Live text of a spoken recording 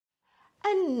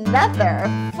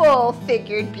another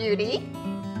full-figured beauty.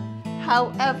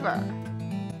 However,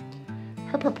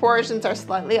 her proportions are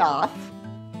slightly off.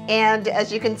 And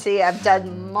as you can see, I've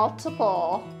done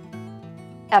multiple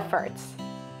efforts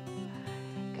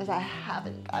because I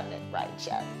haven't gotten it right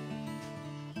yet.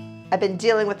 I've been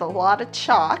dealing with a lot of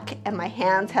chalk and my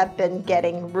hands have been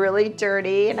getting really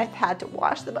dirty and I've had to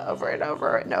wash them over and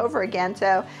over and over again.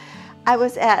 So I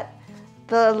was at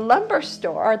the lumber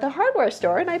store, the hardware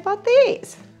store, and I bought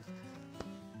these.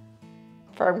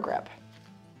 Firm grip.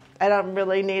 I don't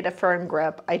really need a firm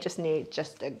grip. I just need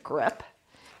just a grip.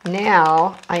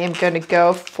 Now I am going to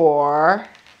go for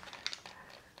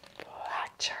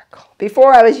black charcoal.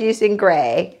 Before I was using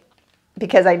gray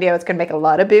because I knew it's going to make a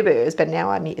lot of boo-boos, but now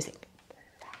I'm using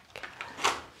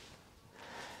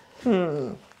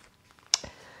black.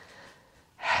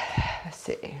 Let's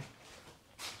see.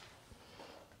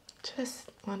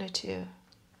 Just wanted to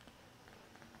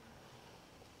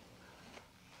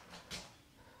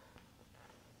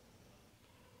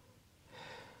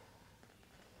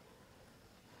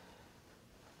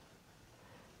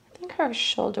I think her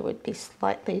shoulder would be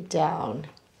slightly down.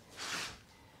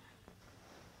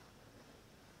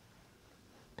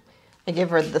 I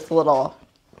give her this little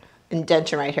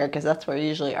indention right here because that's where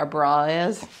usually our bra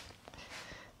is.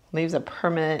 Leaves a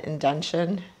permanent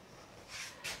indention.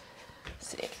 Let's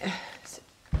see.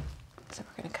 So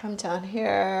we're going to come down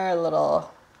here, a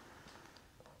little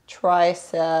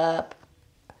tricep,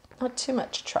 not too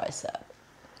much tricep,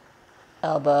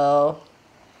 elbow,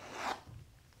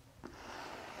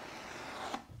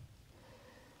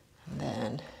 and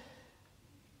then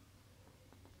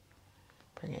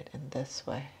bring it in this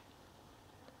way.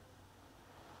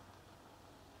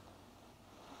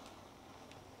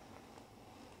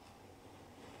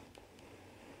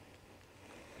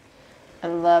 I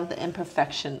love the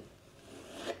imperfection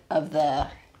of the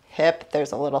hip.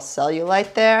 There's a little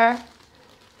cellulite there.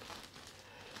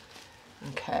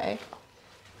 Okay.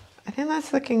 I think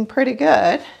that's looking pretty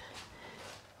good.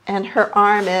 And her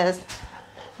arm is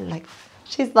like,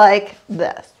 she's like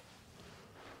this.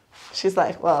 She's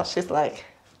like, well, she's like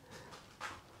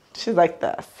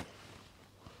this.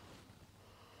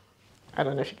 I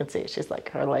don't know if you can see. She's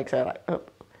like, her legs are like, oh,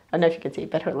 I don't know if you can see,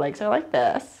 but her legs are like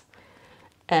this.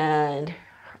 And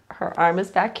her arm is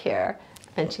back here,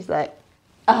 and she's like,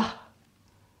 oh.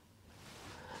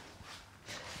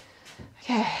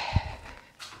 Okay.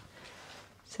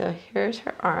 So here's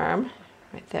her arm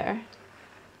right there.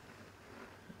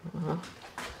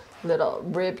 Little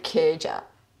rib cage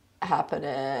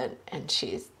happening, and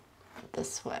she's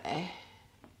this way.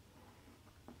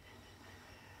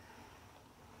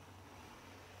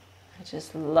 I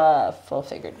just love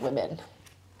full-figured women.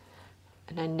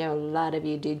 And I know a lot of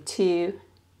you do too.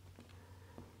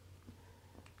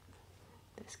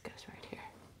 This goes right here.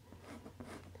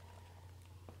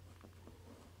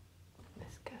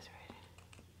 This goes right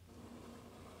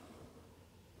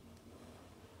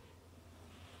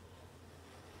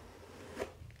here.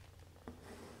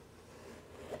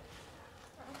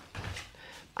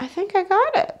 I think I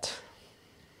got it.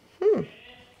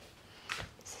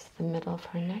 This is the middle of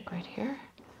her neck right here.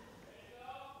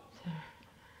 So.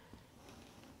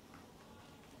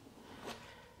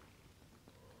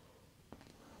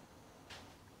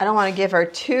 I don't want to give her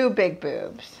too big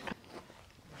boobs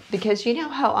because you know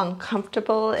how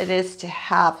uncomfortable it is to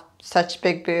have such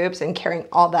big boobs and carrying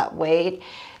all that weight,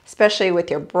 especially with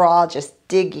your bra just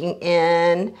digging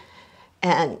in,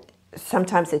 and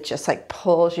sometimes it just like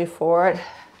pulls you forward.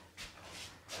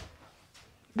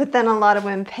 But then a lot of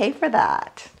women pay for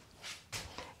that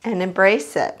and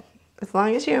embrace it. As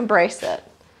long as you embrace it,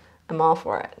 I'm all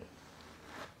for it.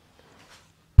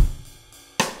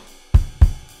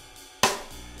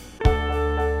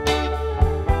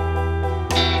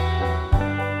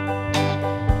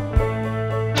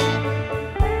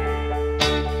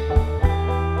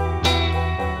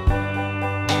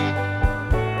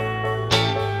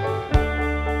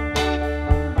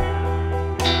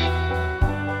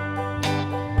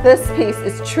 This piece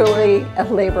is truly a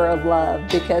labor of love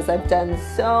because I've done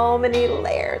so many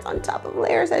layers on top of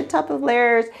layers on top of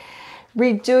layers,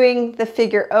 redoing the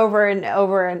figure over and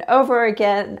over and over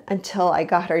again until I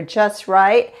got her just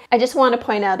right. I just want to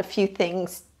point out a few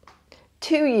things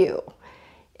to you.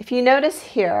 If you notice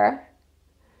here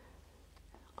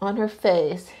on her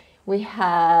face, we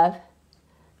have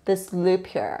this loop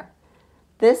here.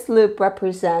 This loop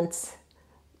represents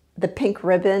the pink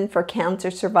ribbon for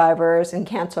cancer survivors and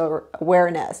cancer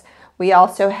awareness. We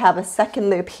also have a second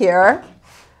loop here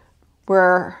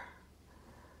where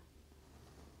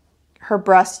her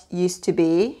breast used to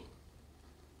be.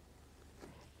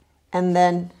 And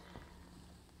then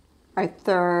our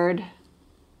third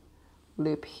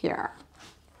loop here.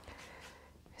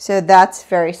 So that's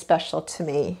very special to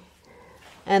me.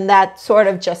 And that sort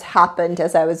of just happened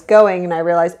as I was going, and I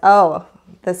realized, oh,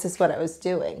 this is what I was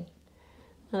doing.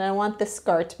 And I want this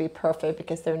scar to be perfect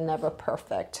because they're never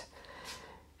perfect.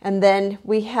 And then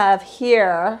we have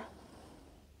here,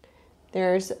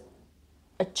 there's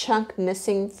a chunk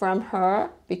missing from her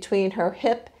between her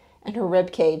hip and her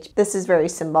rib cage. This is very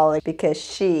symbolic because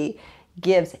she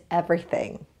gives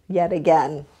everything yet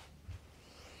again.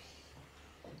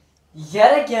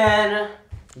 Yet again.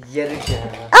 Yet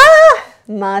again. Ah!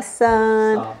 My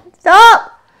son. Stop.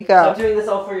 Stop! Go. Stop doing this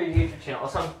all for your YouTube channel.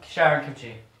 Also, I'm showering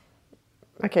kimchi.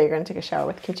 Okay, you're going to take a shower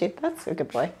with kimchi. That's a good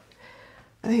boy.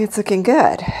 I think it's looking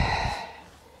good.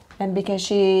 And because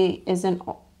she is a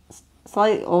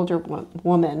slightly older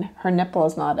woman, her nipple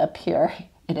is not up here.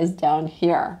 It is down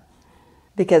here.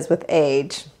 Because with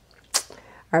age,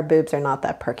 our boobs are not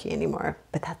that perky anymore.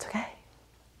 But that's okay.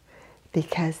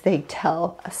 Because they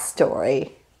tell a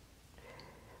story.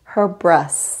 Her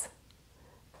breasts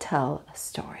tell a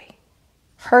story.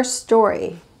 Her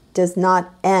story does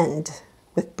not end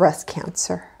with breast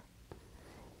cancer.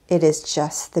 It is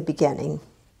just the beginning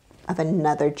of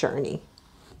another journey.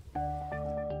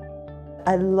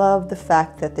 I love the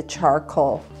fact that the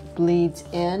charcoal bleeds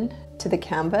in to the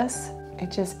canvas.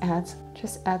 It just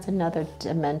adds another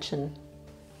dimension.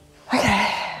 Okay.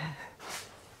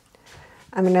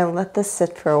 I'm going to let this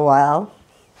sit for a while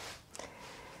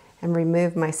and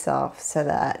remove myself so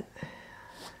that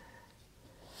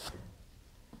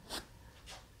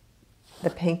the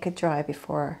paint could dry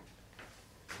before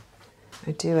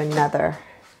I do another.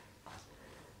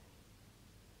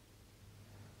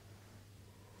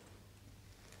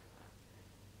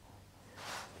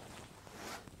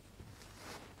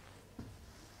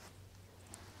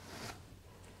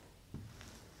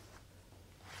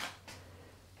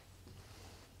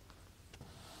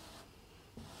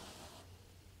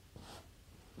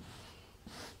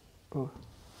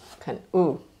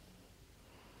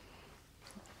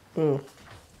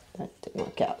 That didn't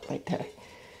work out right there.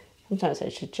 Sometimes I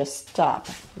should just stop.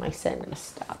 I say I'm going to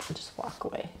stop and just walk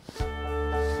away.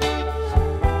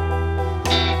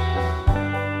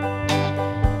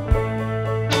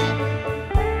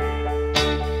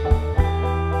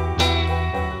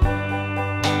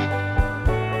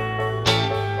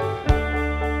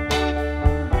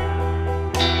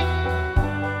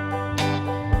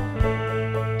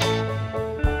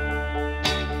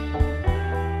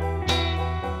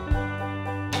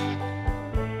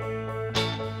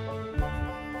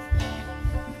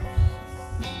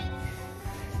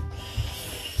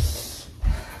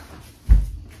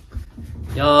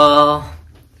 Y'all,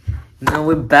 now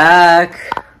we're back.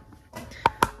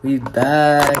 We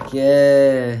back,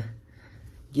 yeah.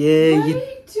 Yeah, What are you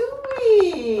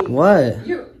doing? What?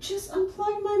 You just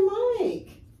unplugged my mic.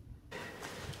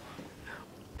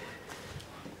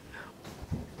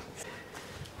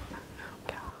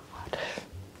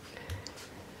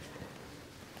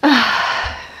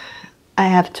 I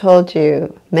have told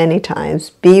you many times,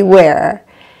 beware,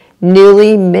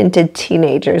 newly minted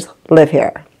teenagers live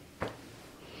here.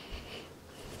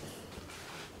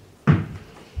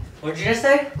 What did you just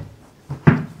say?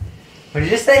 What did you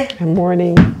just say? I'm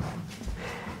warning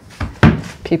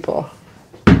people.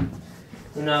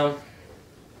 No.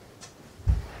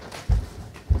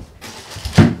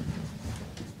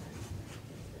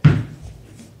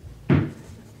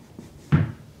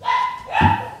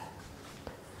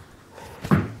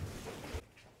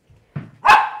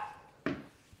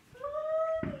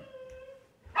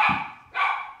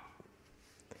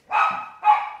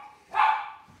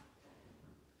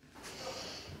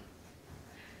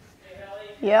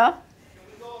 Yeah? Can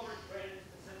we go over Brandon's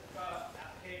specific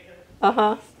application?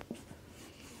 Uh-huh.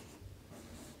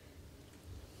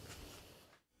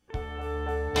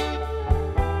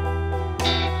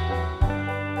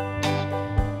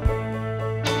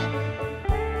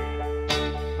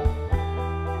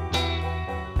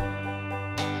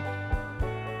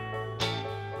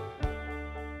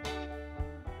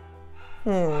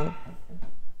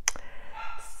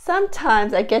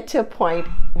 Sometimes I get to a point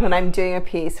when I'm doing a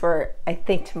piece where I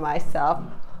think to myself,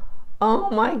 oh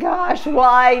my gosh,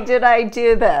 why did I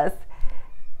do this?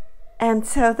 And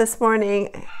so this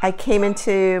morning I came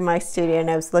into my studio and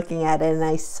I was looking at it and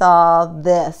I saw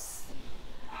this,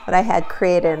 what I had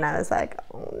created, and I was like,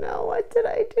 oh no, what did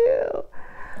I do?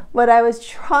 What I was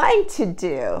trying to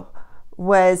do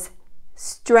was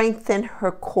strengthen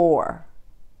her core.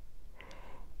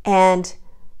 And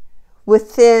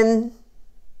within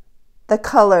the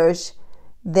colors,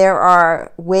 there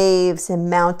are waves and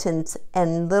mountains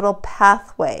and little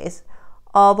pathways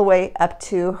all the way up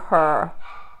to her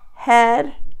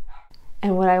head.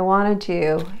 And what I want to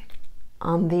do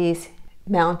on these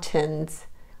mountains,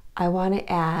 I want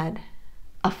to add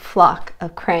a flock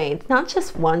of cranes, not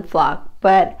just one flock,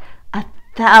 but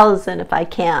 1,000 if I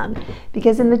can,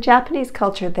 because in the Japanese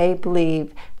culture they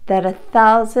believe that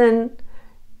 1,000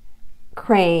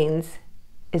 cranes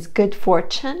is good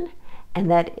fortune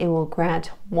and that it will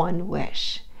grant one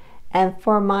wish. And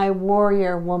for my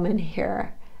warrior woman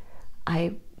here,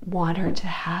 I want her to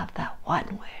have that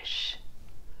one wish.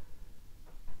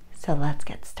 So let's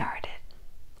get started.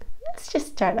 Let's just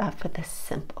start off with a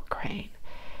simple crane.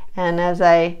 And as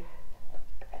I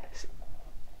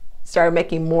start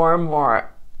making more and more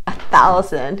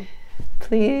 1,000,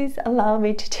 please allow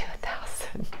me to do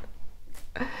 1,000.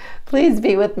 Please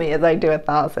be with me as I do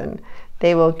 1,000.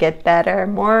 They will get better,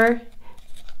 more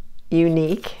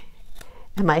unique,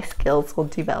 and my skills will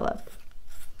develop.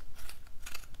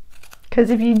 Because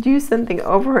if you do something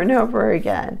over and over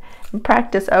again, and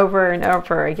practice over and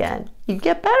over again, you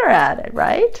get better at it,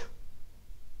 right?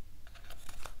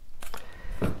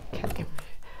 Okay.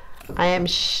 I am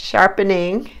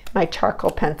sharpening my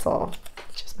charcoal pencil,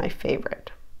 which is my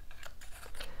favorite.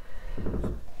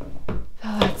 So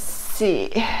let's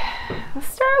see. Let's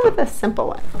start with a simple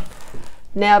one.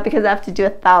 Now, because I have to do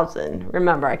 1,000,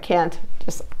 remember, I can't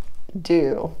just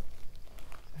do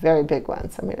very big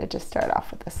ones. I'm going to just start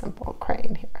off with a simple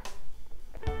crane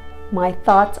here. My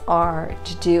thoughts are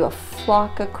to do a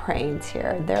flock of cranes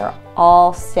here. They're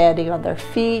all standing on their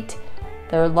feet.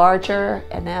 They're larger,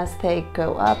 and as they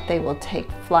go up, they will take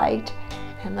flight,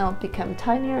 and they'll become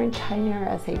tinier and tinier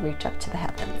as they reach up to the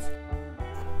heavens.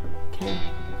 Okay.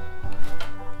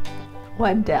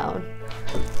 One down.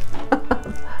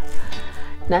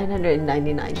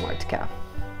 999 more to go.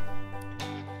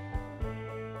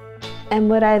 And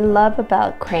what I love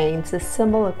about cranes, the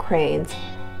symbol of cranes,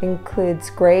 includes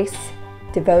grace,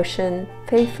 devotion,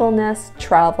 faithfulness,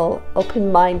 travel,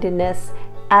 open-mindedness,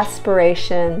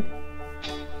 aspiration,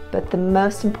 but the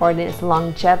most important is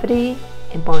longevity,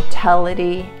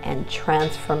 immortality, and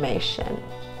transformation.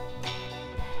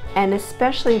 And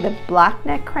especially the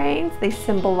black-neck cranes, they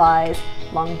symbolize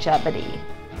longevity.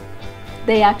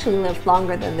 They actually live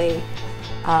longer than the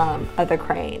other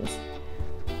cranes.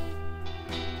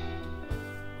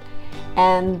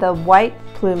 And the white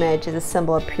plumage is a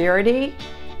symbol of purity.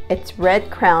 Its red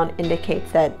crown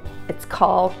indicates that its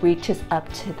call reaches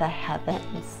up to the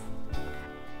heavens.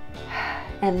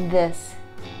 And this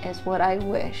is what I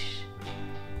wish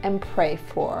and pray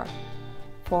for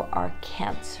our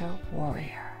Cancer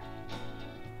warrior.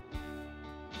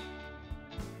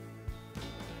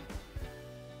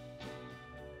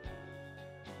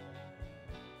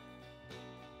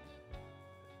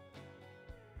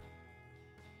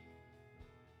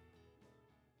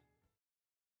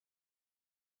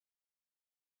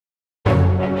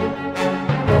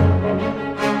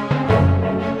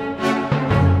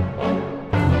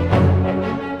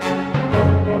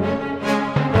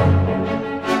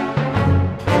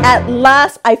 At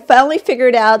last, I finally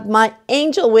figured out my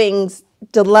angel wings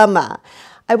dilemma.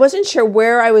 I wasn't sure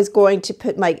where I was going to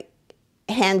put my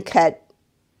hand-cut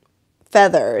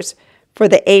feathers for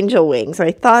the angel wings.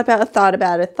 I thought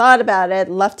about it,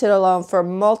 left it alone for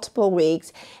multiple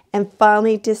weeks, and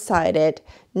finally decided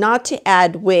not to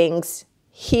add wings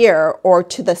here or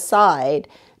to the side,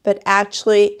 but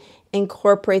actually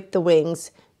incorporate the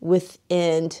wings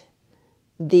within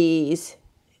these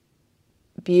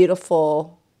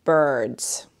beautiful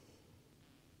birds.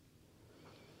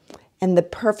 And the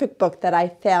perfect book that I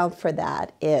found for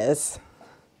that is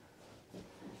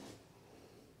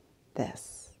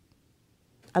this.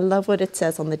 I love what it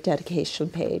says on the dedication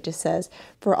page. It says,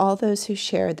 "For all those who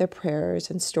share their prayers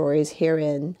and stories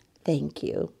herein, thank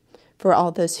you. For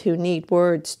all those who need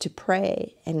words to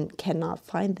pray and cannot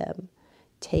find them,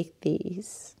 take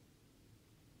these."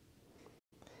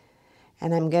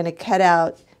 And I'm going to cut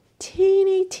out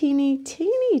teeny, teeny,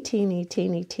 teeny, teeny,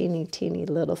 teeny, teeny, teeny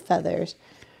little feathers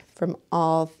from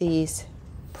all these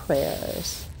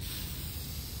prayers.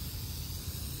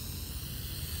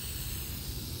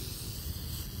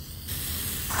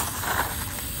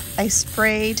 I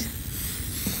sprayed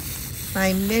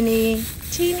my mini,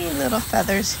 teeny little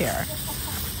feathers here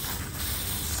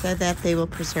so that they will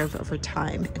preserve over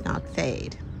time and not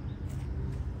fade.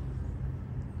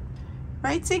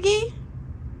 Right, Ziggy?